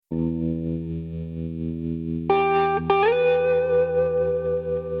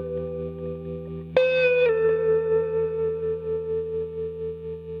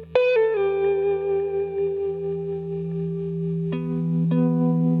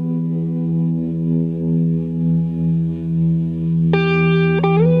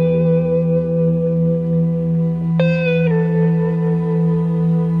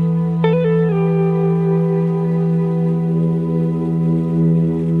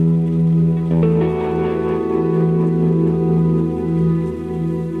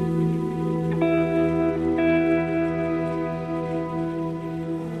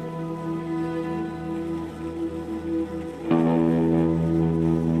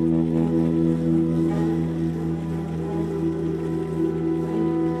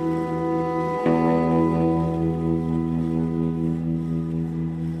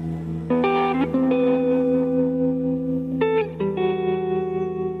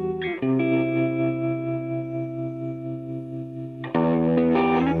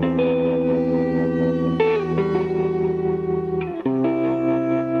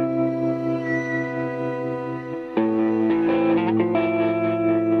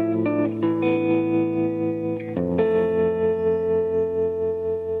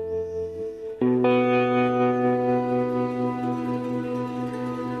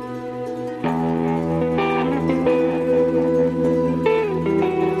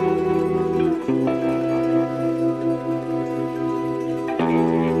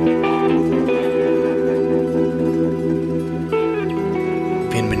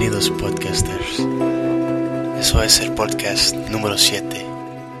Eso es el podcast número 7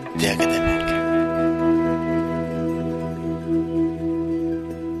 de Academik.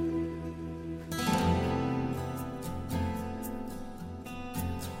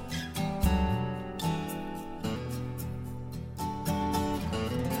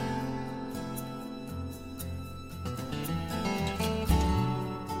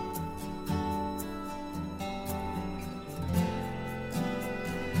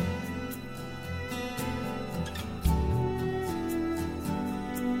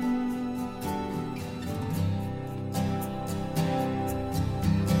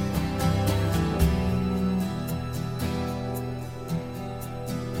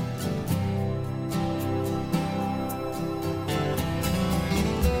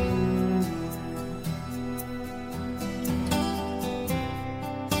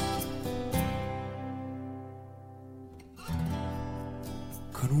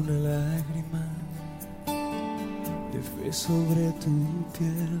 Con una lágrima de fe sobre tu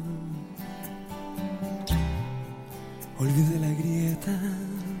piel, olvidé la grieta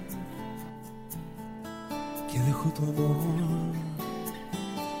que dejó tu amor,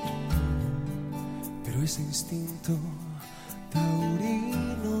 pero ese instinto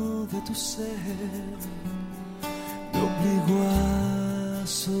taurino de tu ser me obligó a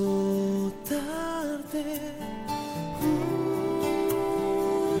azotarte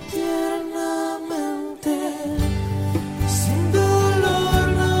tiernamente. Sin dolor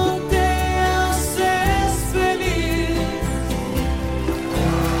no te haces feliz,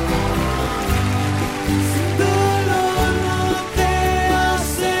 sin dolor no te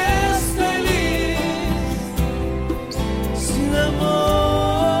haces feliz, sin amor.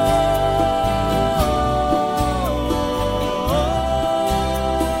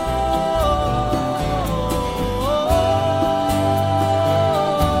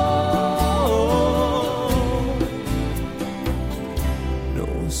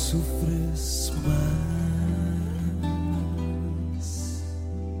 Sufres más.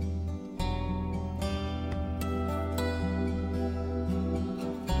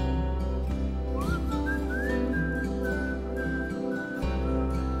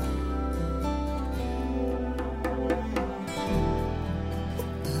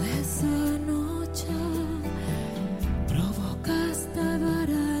 Toda esa noche provocaste ver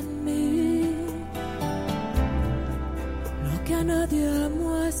en mí lo que a nadie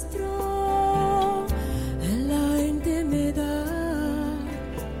muestro en la intimidad,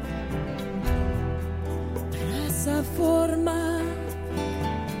 pero esa forma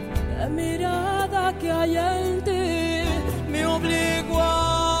de mirada que hay en ti me obligó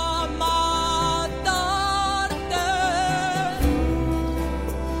a matarte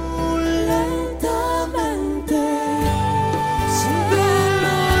lentamente. Sin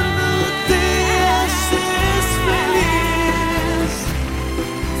dolor no te haces feliz.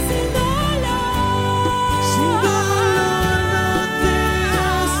 Sin dolor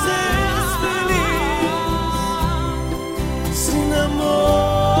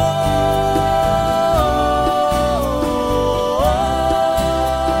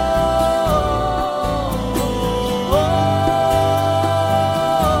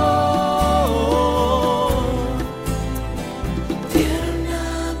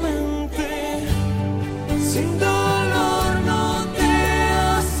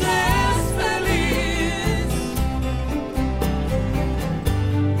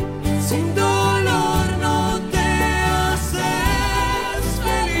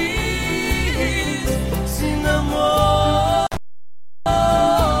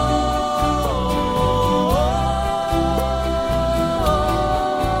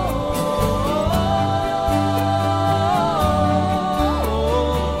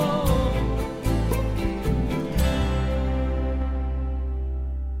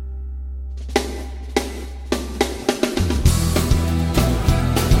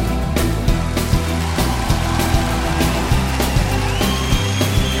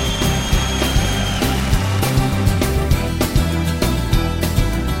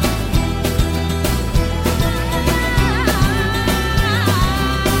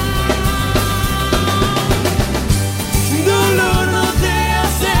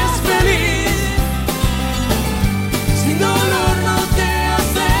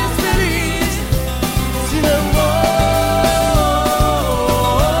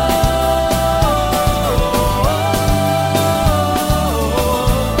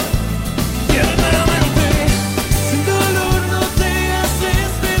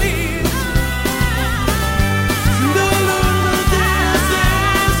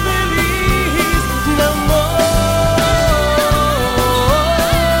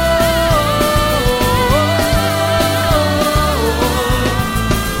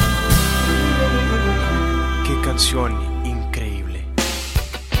canción increíble.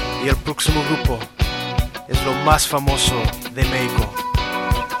 Y el próximo grupo es lo más famoso de México,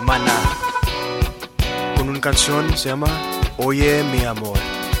 Maná, con una canción que se llama Oye mi amor.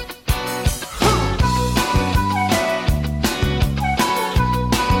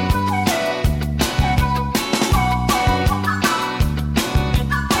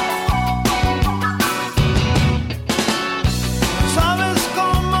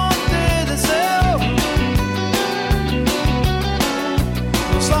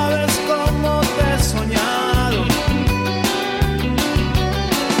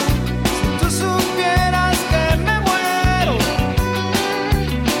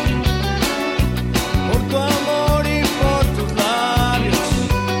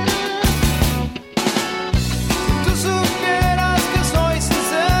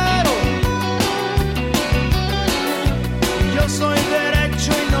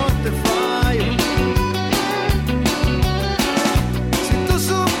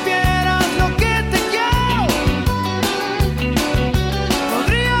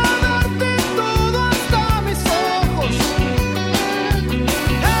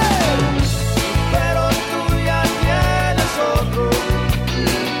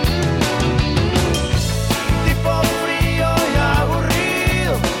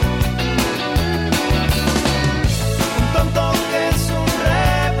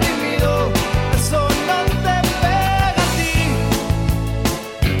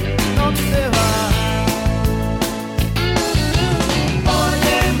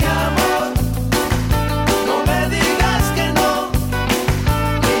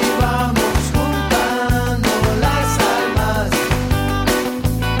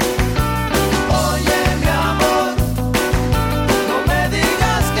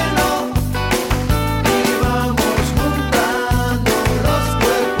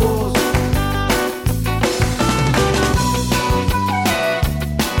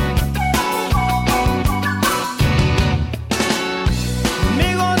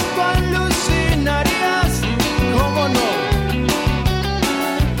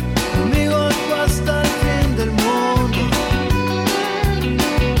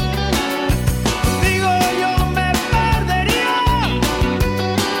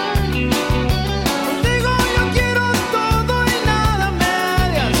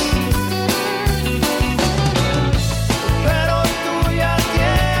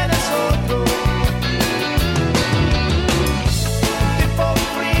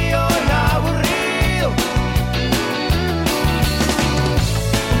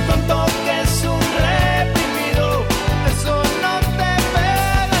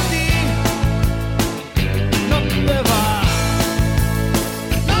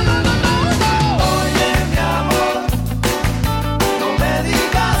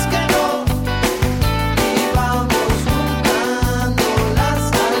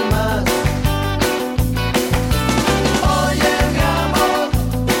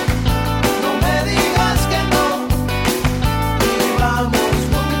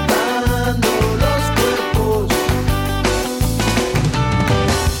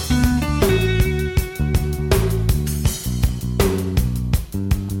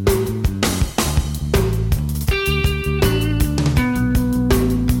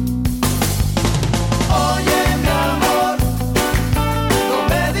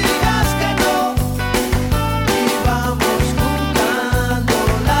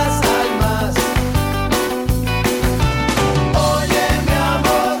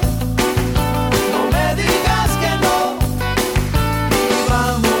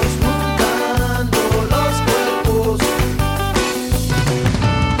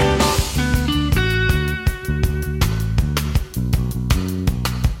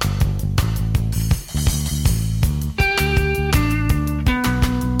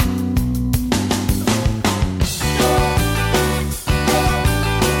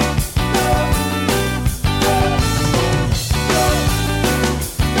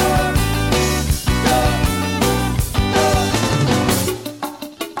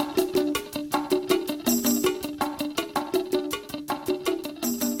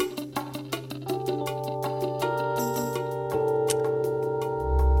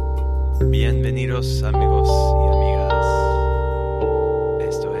 Bienvenidos amigos y amigas.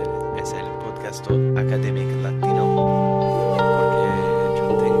 Esto es el podcast Academik Latino, porque yo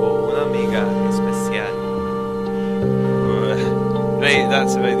tengo una amiga especial. Right,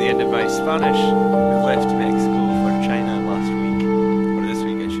 that's about the end of my Spanish. We left Mexico for China last week, or this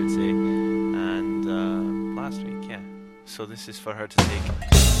week I should say, and last week, yeah. So this is for her to take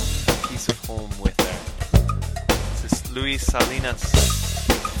a piece of home with her. This is Luis Salinas'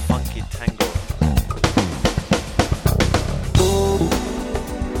 Funky Tango.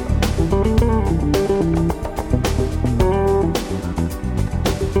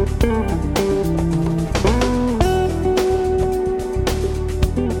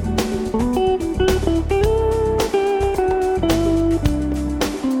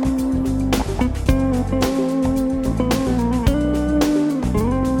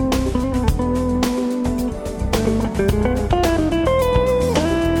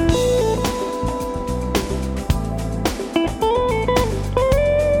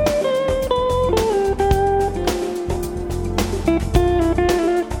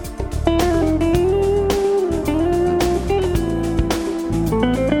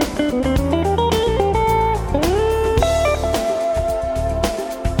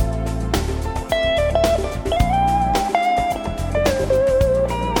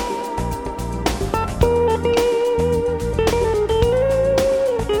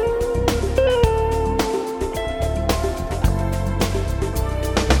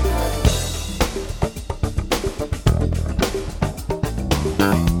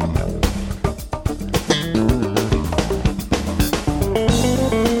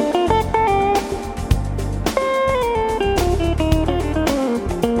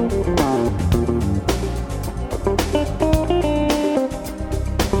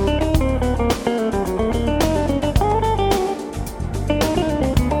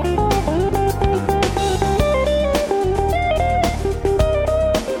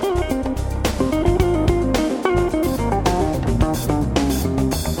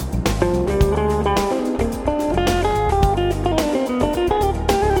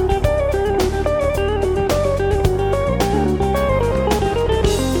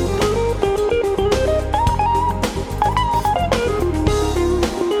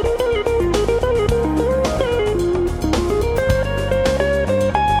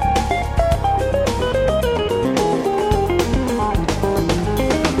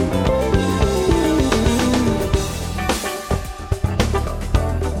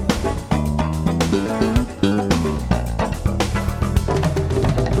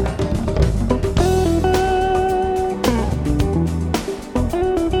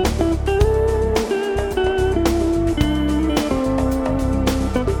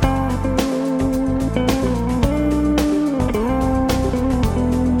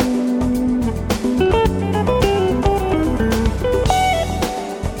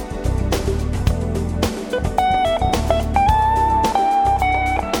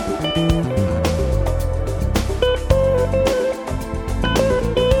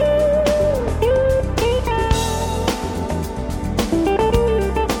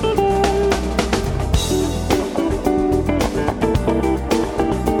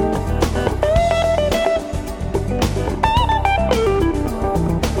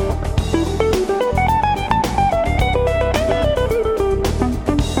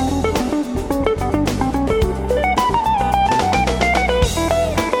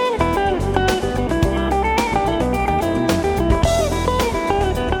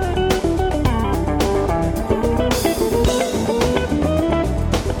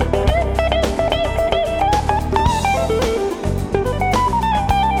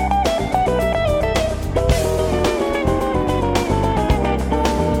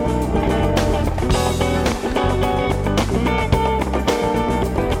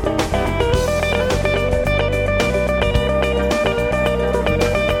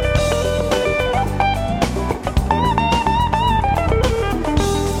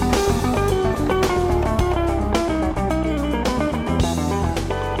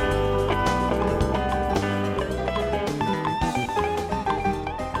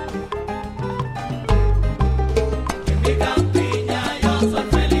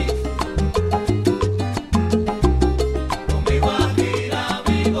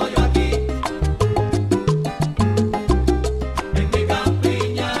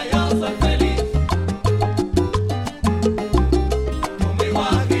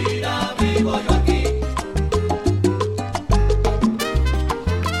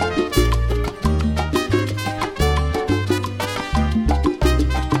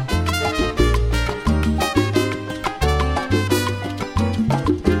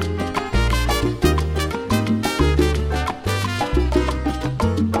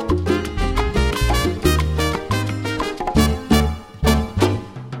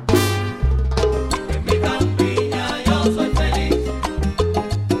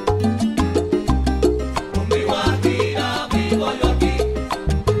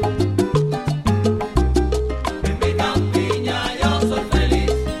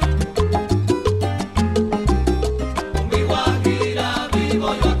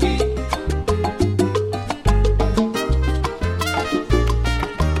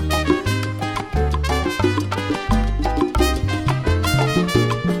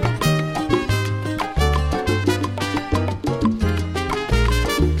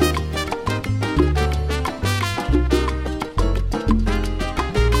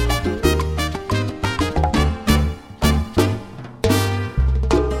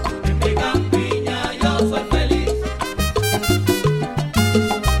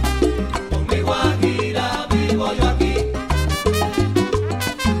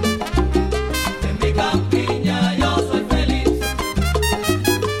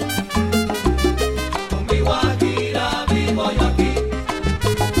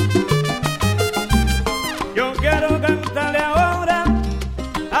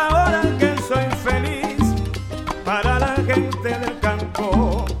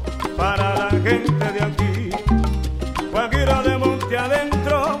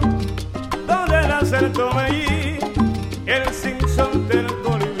 el tomellí, el Simpson del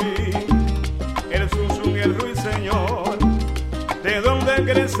colibrí, el Sunsun y el ruiseñor, de donde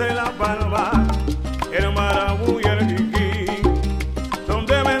crece la palma, el marabú y el jiquí,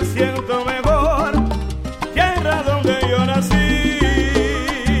 donde me siento mejor, tierra donde yo nací.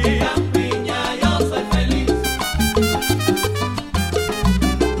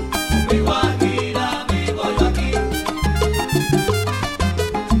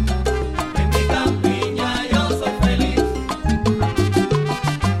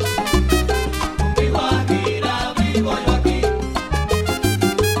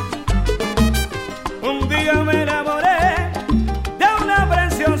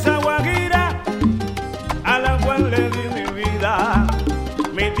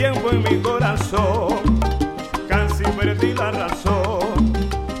 En mi corazón casi perdí la razón,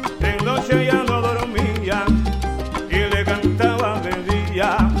 de noche ya no dormía y le cantaba de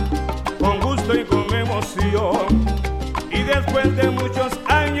día con gusto y con emoción, y después de muchos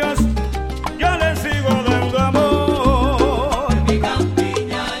años yo le sigo dando amor. En mi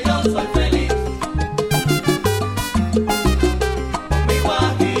campiña yo soy feliz, con mi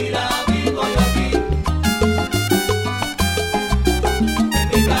guajira vivo yo aquí.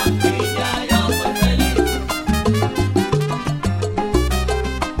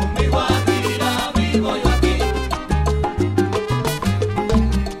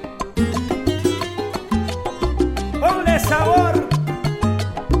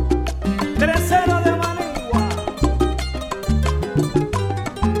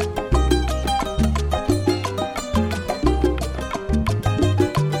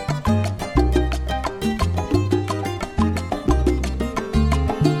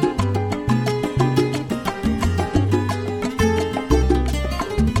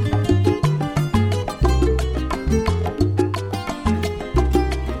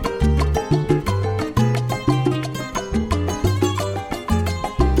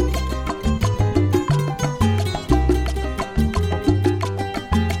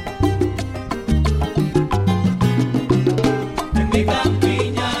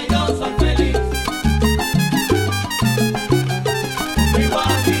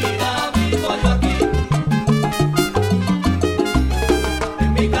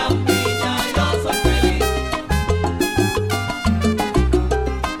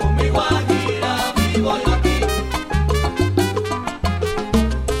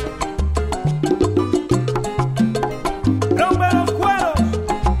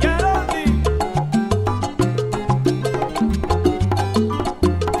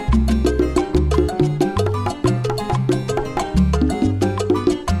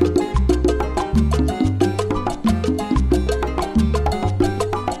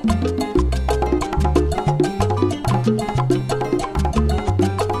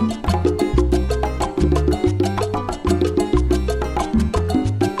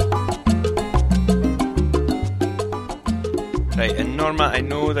 Right, and Norma, I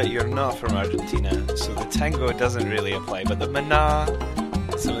know that you're not from Argentina, so the tango doesn't really apply, but the maná,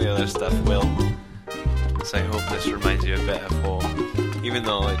 some of the other stuff will. So I hope this reminds you a bit of home, even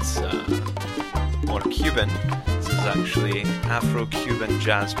though it's more Cuban. This is actually Afro-Cuban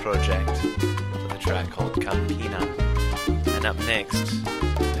jazz project with a track called Campina. And up next,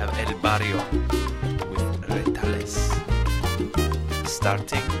 we have El Barrio with Retales.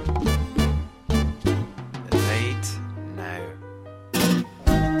 Starting right now.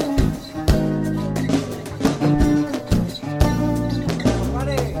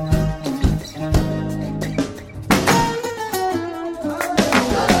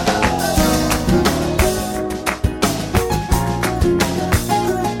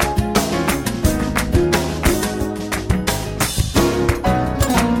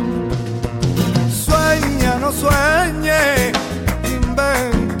 Sueñe,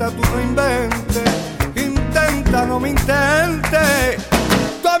 inventa, tú no inventes, intenta, no me intentes,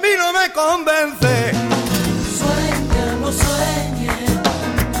 tú a mí no me convences. Sueña, no sueñe,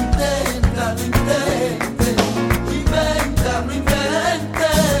 intenta, no intente, inventa, no invente,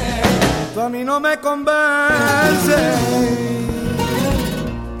 tú a mí no me convences.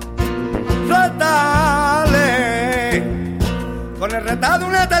 Retale, con el retado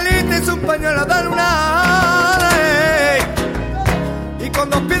una telita y su pañuelo de lunares, y con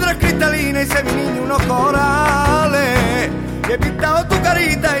dos piedras cristalinas hice mi niño unos corales, y he pintado tu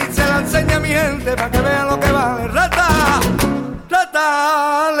carita y se la enseña a mi gente para que vea lo que vale.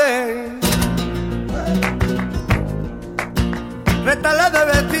 Retale, retale de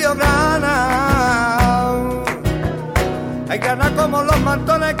vestido grana, hay grana como los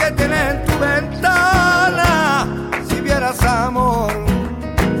mantones que tienes en tu ventana. Si vieras amor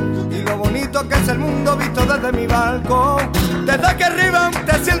y lo bonito que es el mundo de mi barco. Desde que arriba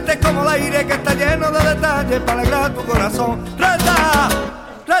te sientes como el aire que está lleno de detalles para alegrar tu corazón.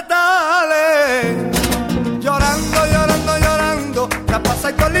 Retale, llorando, llorando, llorando, la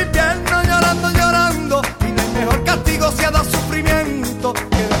pasáis todo el invierno llorando, llorando, y no hay mejor castigo si ha dado sufrimiento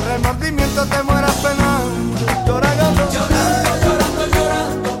que de remordimiento te mueras penando. Llorando, Llorando, llorando,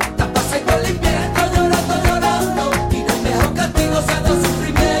 llorando, la pasáis todo el invierno llorando, llorando, y no hay mejor castigo si ha dado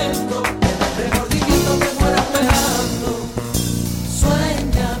sufrimiento que de remordimiento te mueras penando.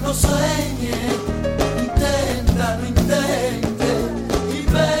 Sueña, no sueñe, intenta, no intente,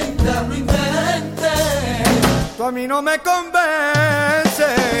 inventa, no invente. tú a mí no me convence.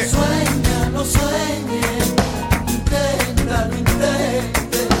 Sueña, no sueñe, intenta, no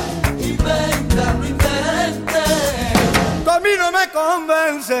intente, inventa, no invente. Tú a mí no me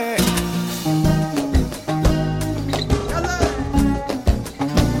convence.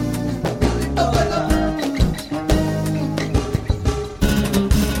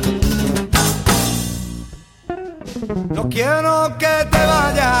 No quiero que te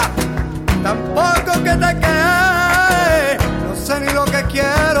vayas, tampoco que te quedes. No sé ni lo que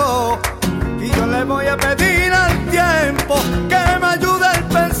quiero, y yo le voy a pedir al tiempo que me ayude el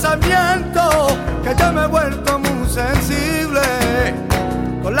pensamiento, que yo me he vuelto muy sensible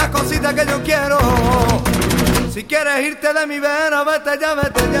con las cositas que yo quiero. Si quieres irte de mi vera, vete ya,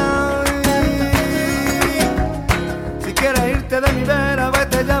 vete ya. Si quieres irte de mi vera,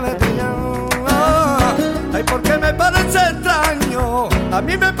 vete ya, vete ya. Ay, porque me parece extraño, a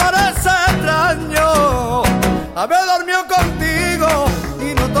mí me parece extraño haber dormido contigo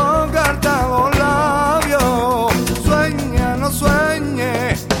y no tocarte los labios. Sueña, no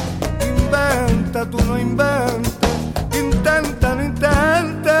sueñe, inventa, tú no inventes, intenta, no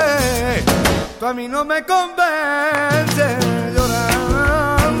intentes, tú a mí no me convence.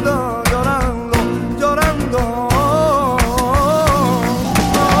 Llorando, llorando, llorando. Llorando,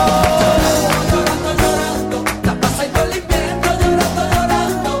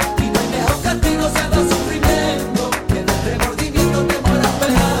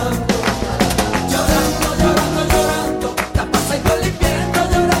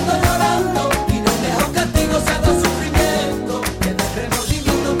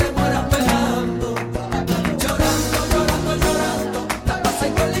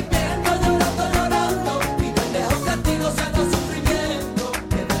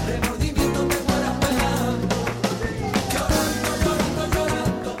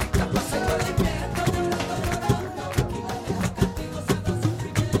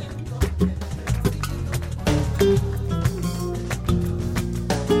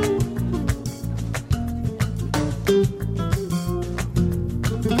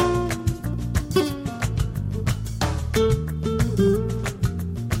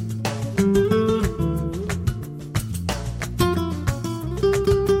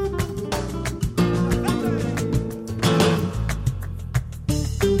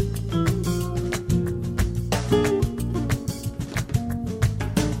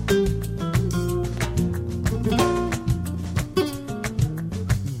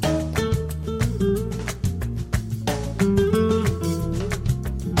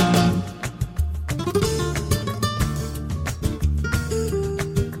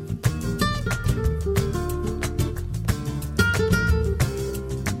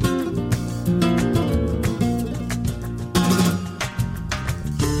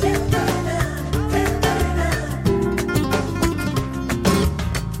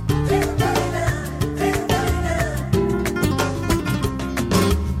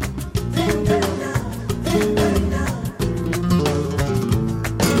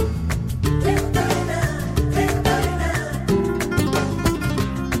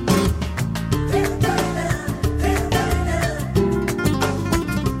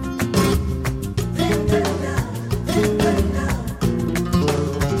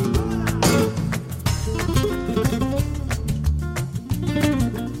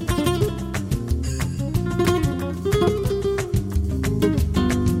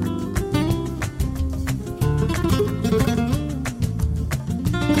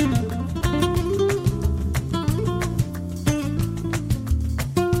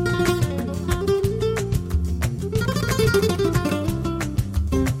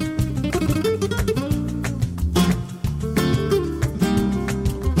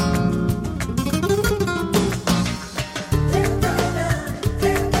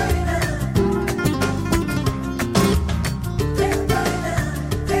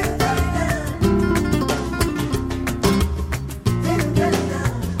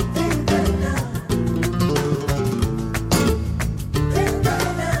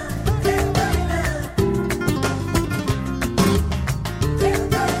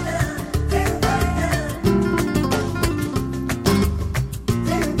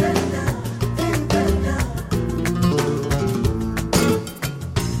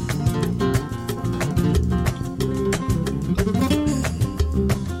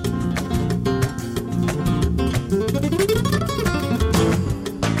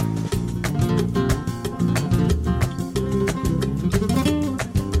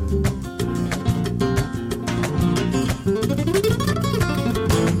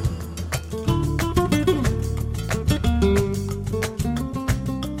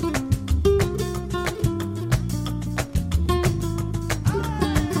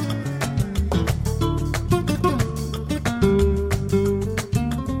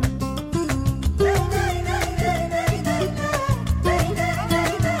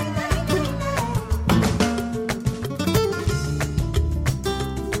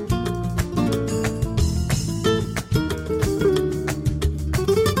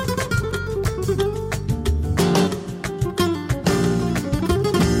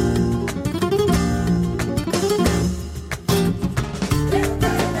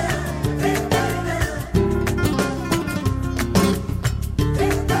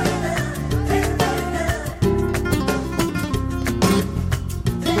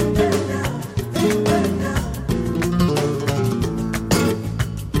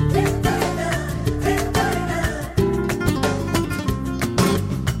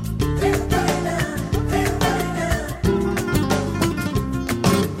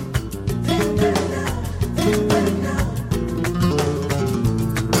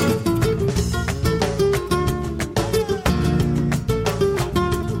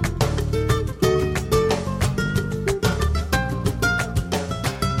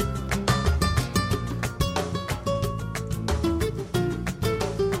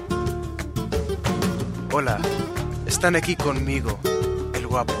 Hola, están aquí conmigo, el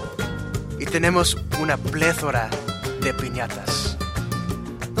Guapo, y tenemos una pléthora de piñatas.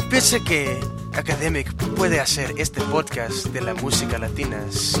 No piense que Academik puede hacer este podcast de la música latina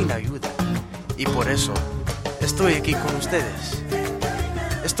sin ayuda, y por eso estoy aquí con ustedes.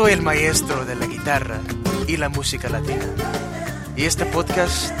 Estoy el maestro de la guitarra y la música latina, y este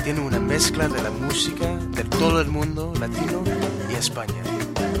podcast tiene una mezcla de la música de todo el mundo latino y España.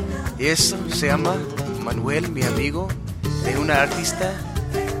 Y eso se llama Manuel, mi amigo, de una artista,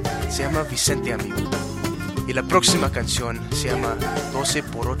 se llama Vicente Amigo. Y la próxima canción se llama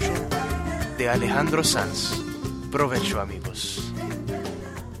 12x8 de Alejandro Sanz. Provecho, amigos.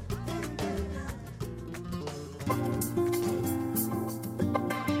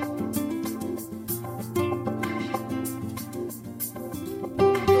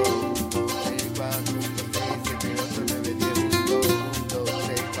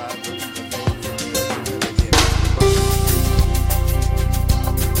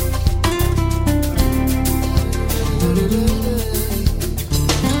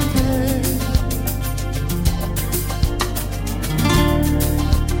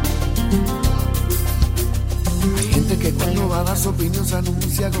 Su opinión se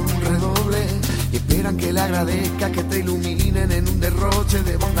anuncia con un redoble y esperan que le agradezca, que te iluminen en un derroche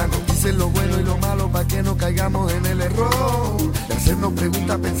de bondad. Nos dicen lo bueno y lo malo para que no caigamos en el error de hacernos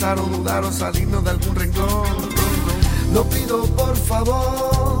preguntas, pensar o dudar o salirnos de algún renglón. Lo pido por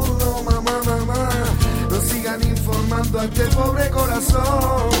favor, no mamá, no sigan informando a este pobre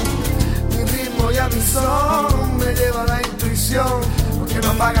corazón. Mi ritmo y a mi son me lleva la intuición. Que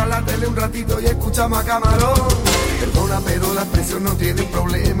no apagan la tele un ratito y escuchamos a Camarón. Perdona, pero la expresión no tiene un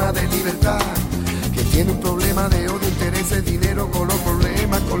problema de libertad, que tiene un problema de odio, intereses, dinero, con los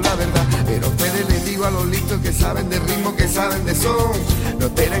problemas, con la verdad. Pero a ustedes les digo, a los listos que saben de ritmo, que saben de son, no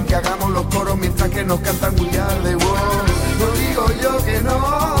esperen que hagamos los coros mientras que nos cantan We Are The World. No digo yo que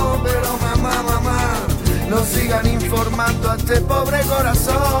no, pero mamá, no sigan informando a este pobre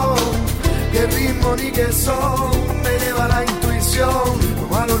corazón. Que ritmo ni que son me lleva la intuición.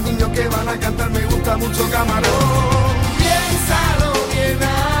 Como a los niños que van a cantar me gusta mucho Camarón. Piénsalo bien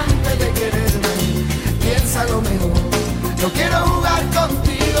antes de quererme, piénsalo mejor, no quiero jugar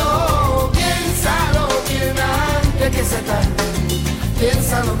contigo. Piénsalo bien antes que se tarde,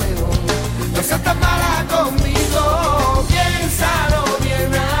 piénsalo mejor, no seas tan mala conmigo. Piénsalo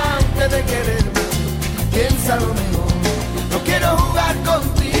bien antes de quererme, piénsalo mejor, no quiero jugar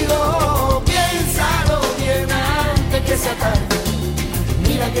contigo. Piénsalo bien antes que sea tarde,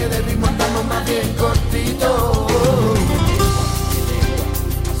 mira que de ritmo andamos más bien cortito.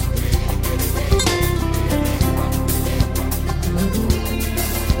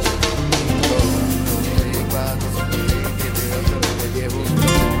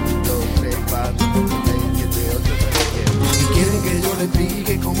 Y quieren que yo les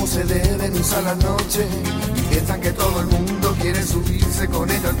explique cómo se deben usar las noches. Piensan que todo el mundo quiere subirse con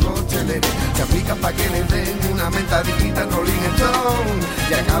ella al coche. Se aplican pa' que les den una mentadita en Rolling Stone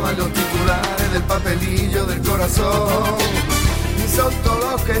y acaban los titulares del papelillo del corazón. Y son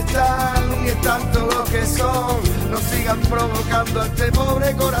todos los que están y están todos los que son. No sigan provocando a este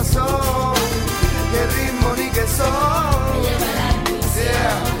pobre corazón. Que ritmo ni que son.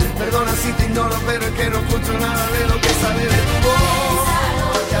 Yeah. Perdona si te ignoro, pero es que no escucho nada de lo que sale de tu voz.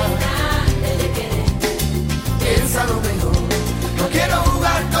 Piénsalo mejor, no quiero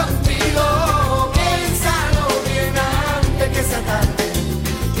jugar contigo. Piénsalo bien antes que sea tarde,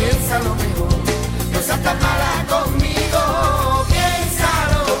 piénsalo mejor, no seas tan mala conmigo.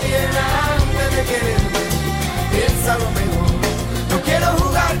 Piénsalo bien antes de quererme, piénsalo mejor, no quiero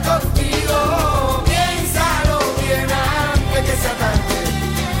jugar contigo. Piénsalo bien antes que sea tarde,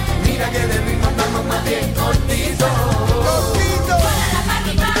 mira que de ritmo andamos más bien cortito.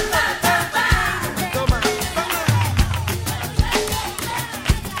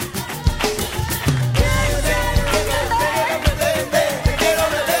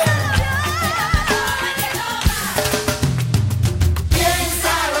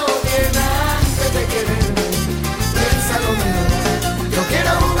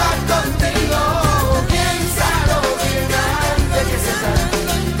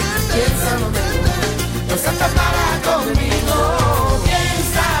 Piénsalo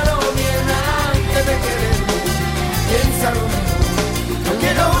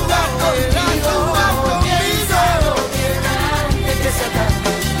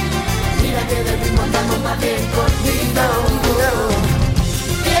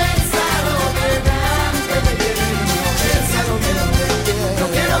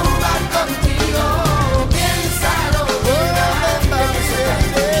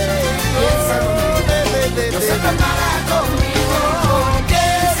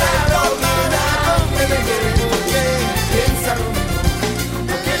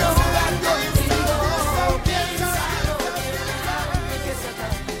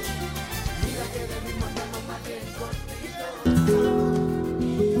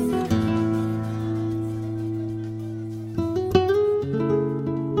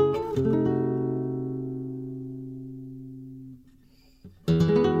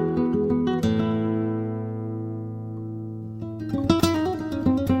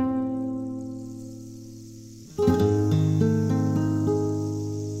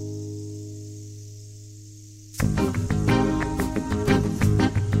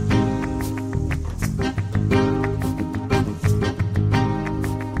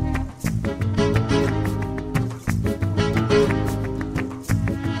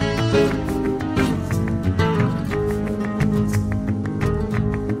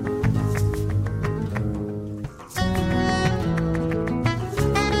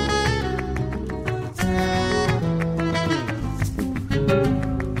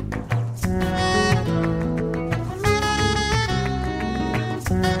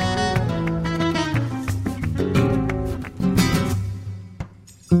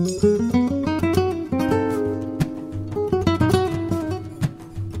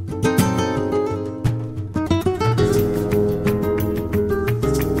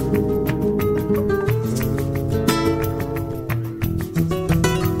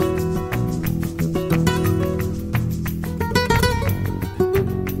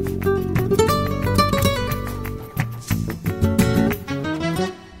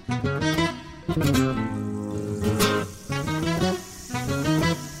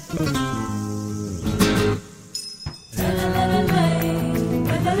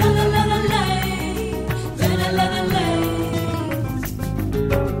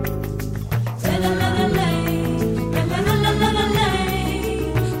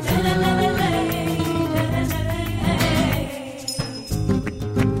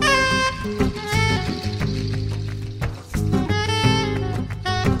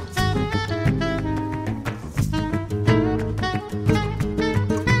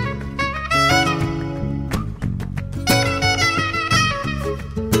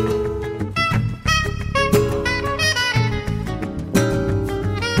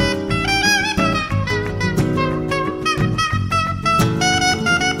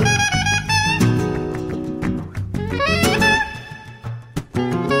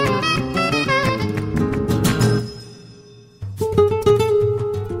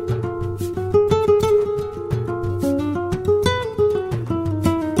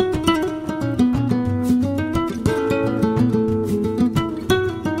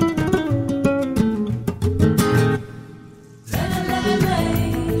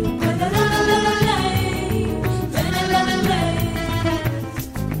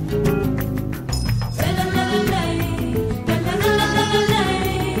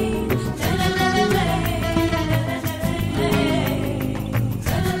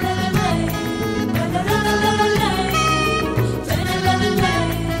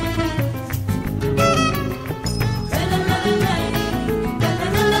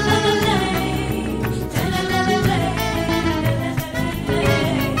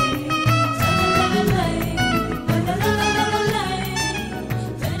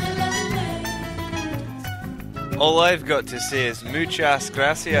All I've got to say is muchas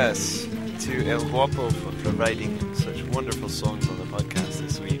gracias to El Guapo for providing such wonderful songs on the podcast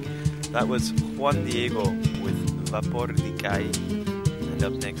this week. That was Juan Diego with Vapor de Calle, and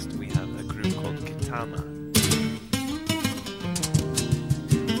up next we have a group called Kitama.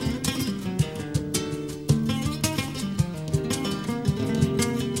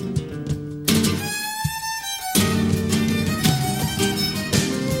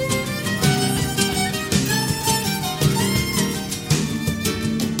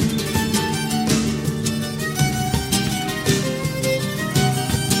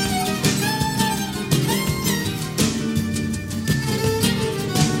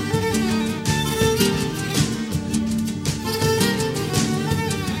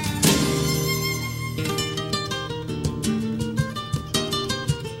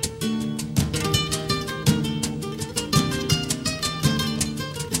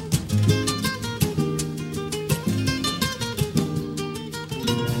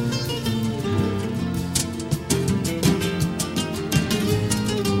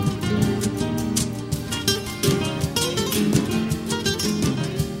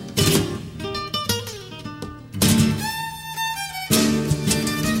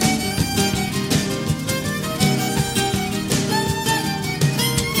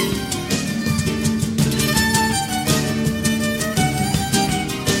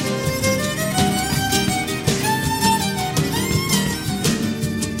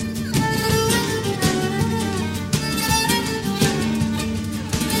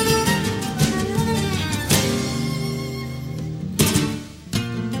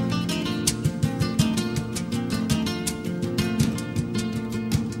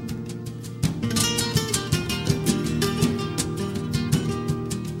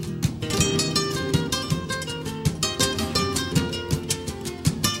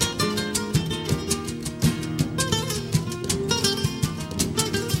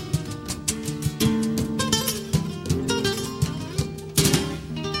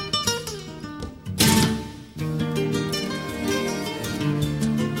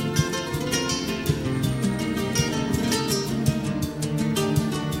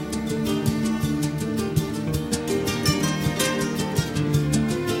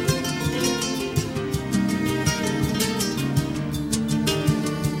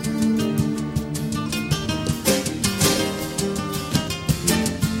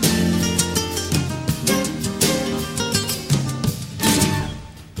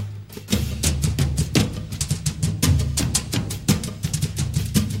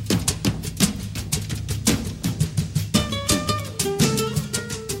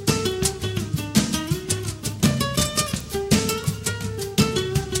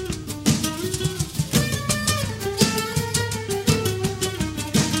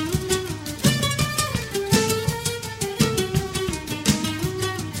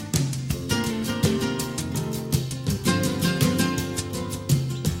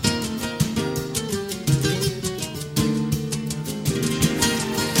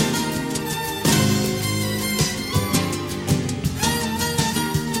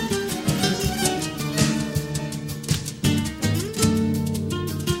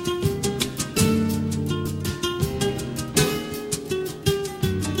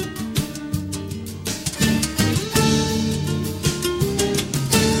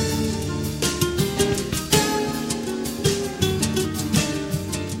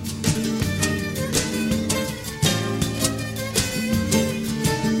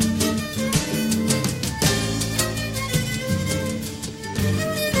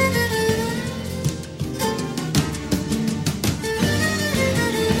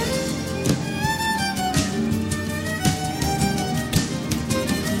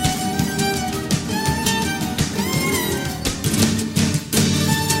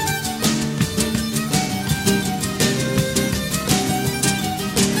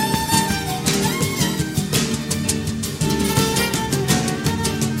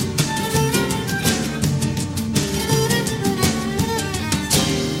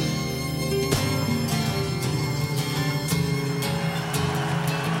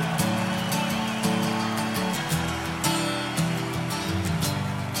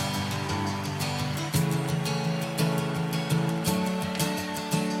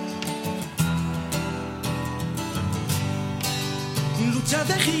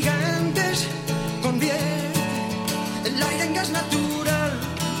 lucha de gigantes convierte el aire en gas natural.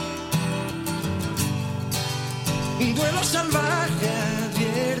 Un duelo salvaje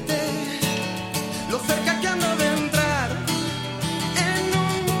advierte lo cerca que ando de entrar en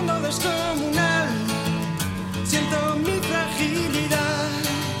un mundo descomunal. Siento mi fragilidad.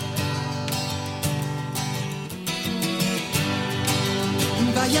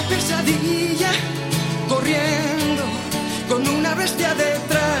 Vaya pesadilla, corriendo con una bestia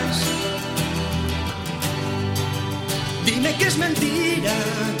detrás. Dime que es mentira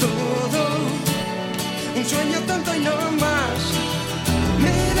todo, un sueño tonto y no más.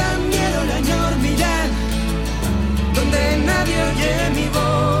 Me da miedo la enormidad, donde nadie oye mi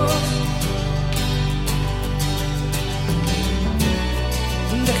voz.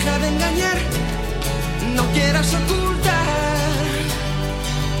 Deja de engañar, no quieras ocultar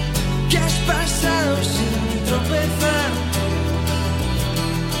que has pasado sin tropezar.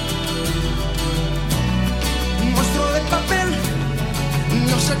 Monstruo de papel,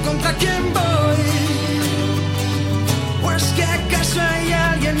 no sé contra quién voy. ¿O es que acaso hay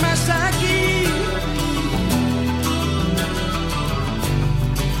alguien más aquí?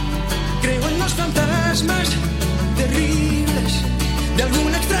 Creo en los fantasmas terribles de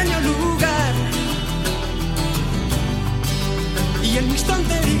algún extraño lugar y en mis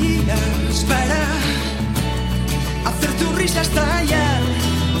tonterías para hacer tu risa estallar.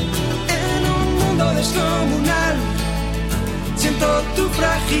 En un mundo descomunal siento tu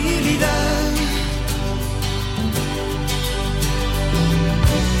fragilidad.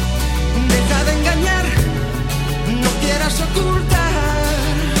 Deja de engañar, no quieras ocultar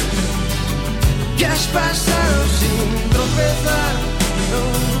que has pasado sin tropezar. No.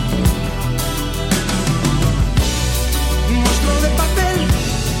 Monstruo de papel,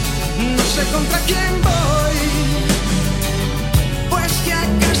 no sé contra quién voy. Pues que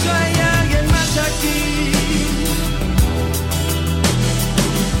acaso hay alguien más aquí.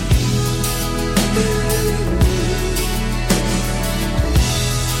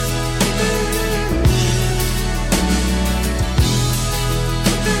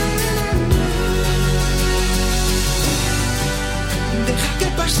 Deja que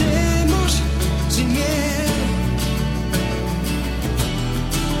pasemos sin miedo.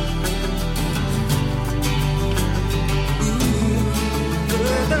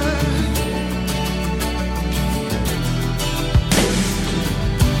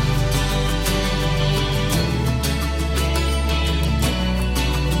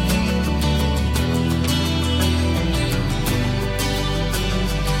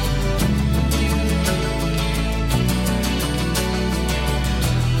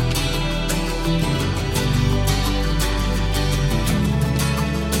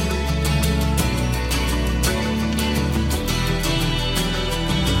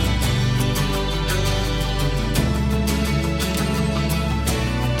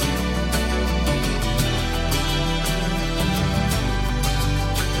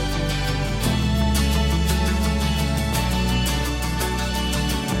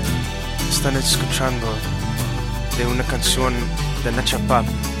 Están escuchando de una canción de Nacha Pop.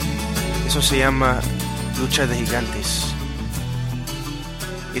 Eso se llama Lucha de Gigantes.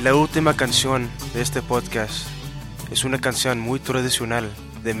 Y la última canción de este podcast es una canción muy tradicional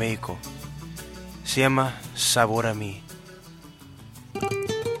de México. Se llama Sabor a mí.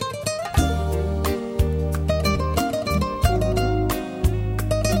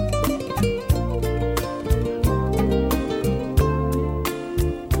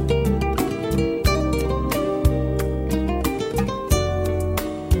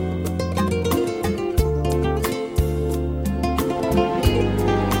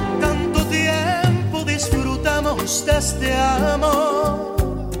 De este amor,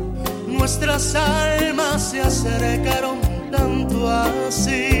 nuestras almas se acercaron tanto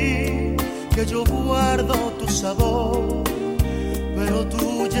así que yo guardo tu sabor, pero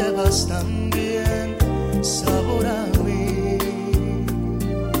tú llevas también sabor a mí.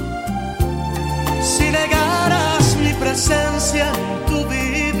 Si negaras mi presencia en tu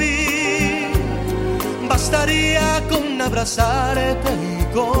vivir, bastaría con abrazarte y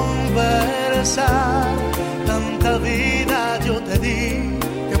conversar. Tanta vida yo te di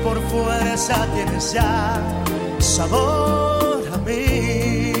que por fuerza tienes ya sabor a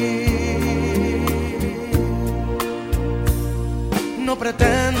mí. No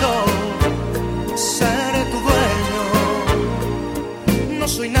pretendo ser tu dueño, no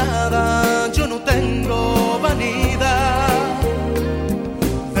soy nada, yo no tengo vanidad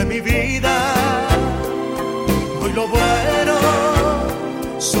de mi vida. Doy lo bueno,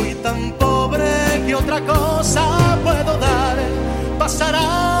 soy tan pobre que otra cosa puedo dar.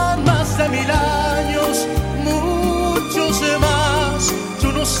 pasarán más de 1000 años, muchos más.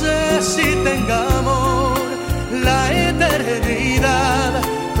 Yo no sé si tengamos la eternidad,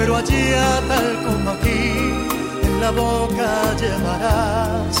 pero allá tal como aquí, en la boca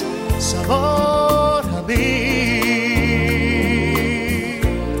llevarás sabor